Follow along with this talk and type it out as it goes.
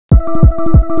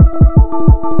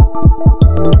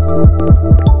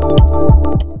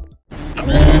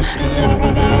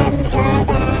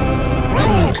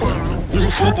You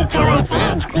said to tell our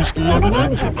fans crispy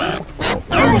M&Ms are back. Not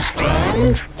those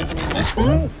fans. Did you mean this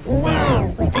one?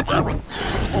 No, we got that one.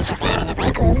 There's a fan in the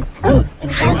break room. Oh,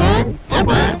 it's so good. They're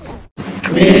back.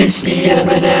 Crispy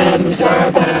M&Ms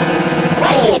are back.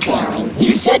 What are you doing?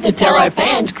 You said to tell our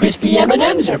fans crispy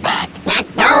M&Ms are back. Not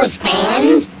those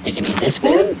fans. Did you mean this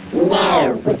fan?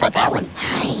 No, What about that one?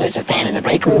 There's a fan in the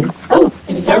break room. oh,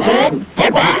 it's so good.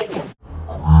 They're back.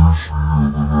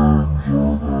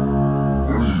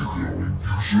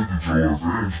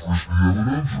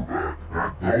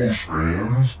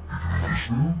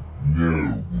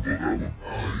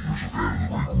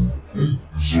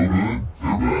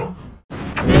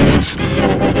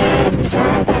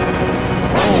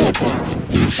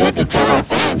 You said to tell our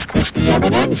fans crispy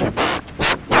M&Ms are back. Not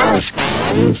those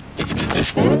fans. Did you mean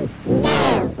this fan?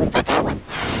 No, we got that one.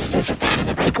 There's a fan in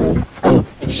the break room. Oh,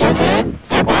 it's so good.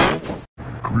 They're back.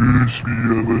 Crispy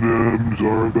M&Ms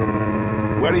are back.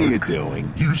 What are you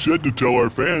doing? You said to tell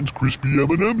our fans crispy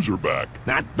M&Ms are back.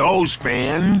 Not those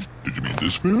fans. Did you mean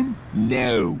this fan? No,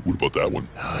 we got that one.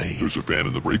 There's a fan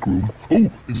in the break room. Oh,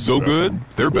 It's so good.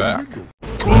 They're back.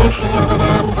 Crispy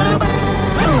M&Ms are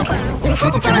back. What are you doing? You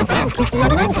said to tell our fans crispy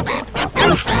M&Ms are back. Not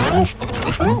those fans. Did you mean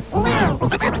this fan? No. What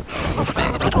about that one? There's a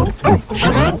fan in the break room. Oh, it's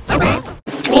So good, they're back.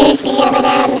 Crispy M&Ms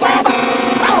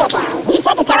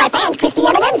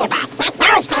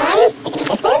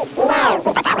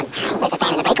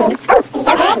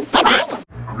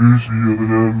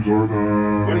are back.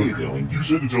 You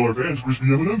said to tell our fans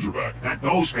crispy M&Ms are back. Not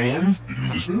those fans. Did you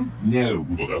mean this one? No,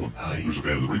 we got that one. There's a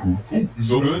fan in the break room. Oh, it's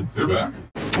so good. They're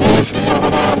back. Crispy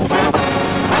M&Ms are back.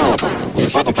 What are you doing? You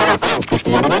said to tell our fans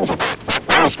crispy M&Ms are back. Not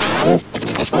those fans. Did you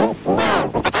mean this one?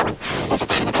 No, we got that one. There's a fan in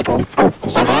the break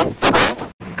room. Oh, it's so good. They're back.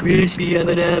 Crispy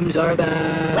M&Ms are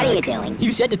back. What are you doing?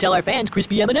 You said to tell our fans crispy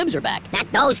M&Ms are back.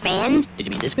 Not those fans. Did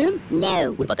you mean this fan? No.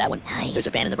 What about that one? There's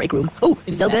a fan in the break room. Oh,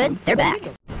 it's so good. They're back.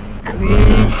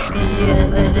 Crispy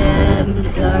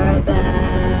M&Ms are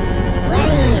back. What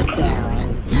are you doing?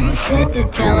 You said to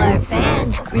tell our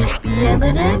fans crispy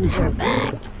M&Ms are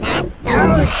back. Not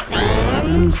those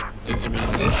fans. Did you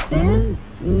mean this one?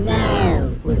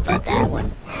 No, we got that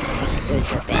one.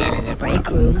 There's a fan in the break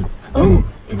room. Oh,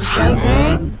 it's so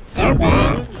good. They're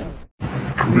back.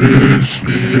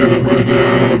 Crispy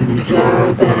M&Ms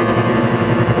are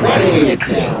back. What are you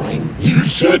doing? You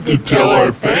said to tell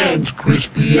our fans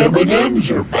crispy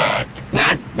M&Ms are back.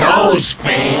 Not those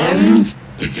fans.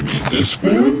 Did you mean this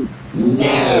fan?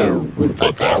 No. What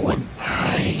about that one?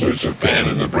 There's a fan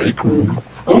in the break room.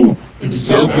 Oh,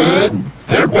 So good.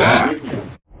 They're back.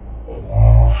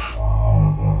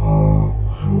 Crispy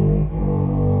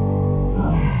M&Ms are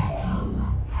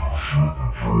back. What are you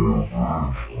doing? You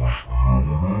said to tell our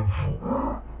fans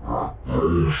crispy M&Ms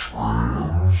are back. Not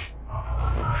those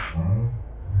fans.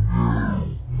 Did you mean this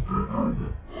fan?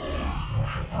 No. What about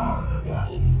that one? There's a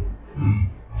fan in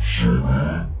the break room.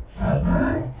 Oh, it's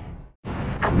so good.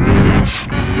 They're back.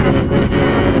 Crispy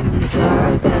M&Ms are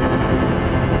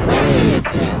back. What are you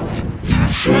doing?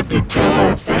 You said to tell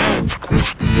our fans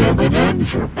crispy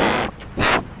M&Ms are back.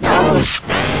 Not those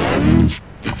fans.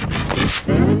 Did you mean this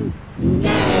fan?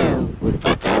 No. What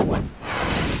about that one?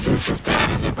 There's a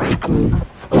fan in the break room.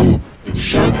 Oh, it's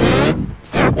so good.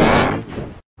 They're back.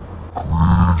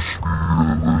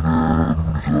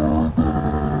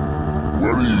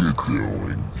 What are you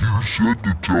doing? You said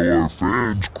to tell our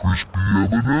fans crispy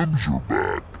M&Ms are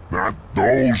back. Not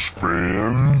those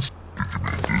fans. Did you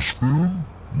mean this fan?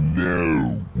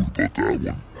 No. What about that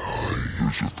one?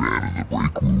 There's a fan in the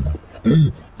break room.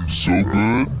 Oh, it's so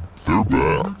good. They're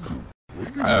back.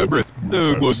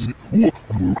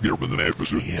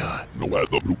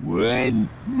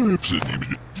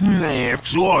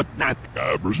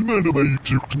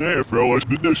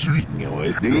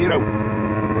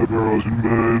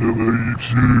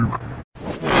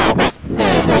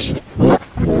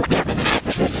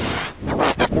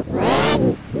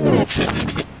 M&Ms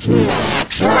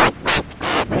are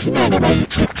back. What are you doing?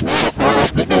 You said to tell our fans crispy M&Ms are back. Not those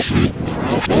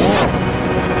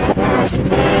fans.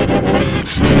 Did you mean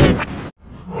this fan? No.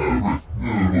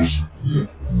 What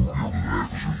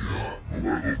about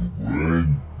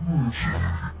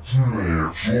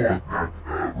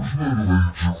that one?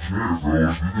 There's a fan in the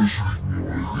break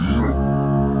room. Oh, it's so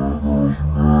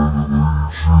good.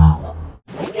 They're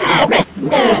back.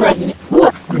 Brett, was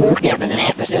mer med den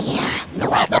här för sig. Ja,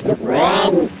 nå är det bra.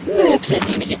 En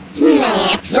näfsnimge.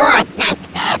 Näfsåt.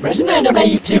 Abbersman of a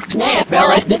psyk näf,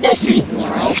 allas det där syn. Ja,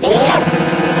 det är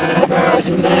det.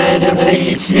 Abbersman of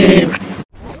a psyk.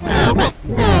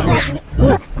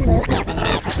 Thank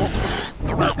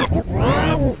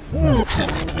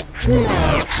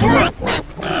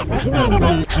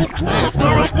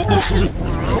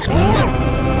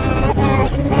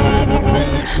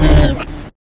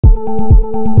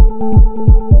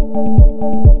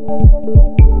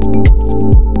you.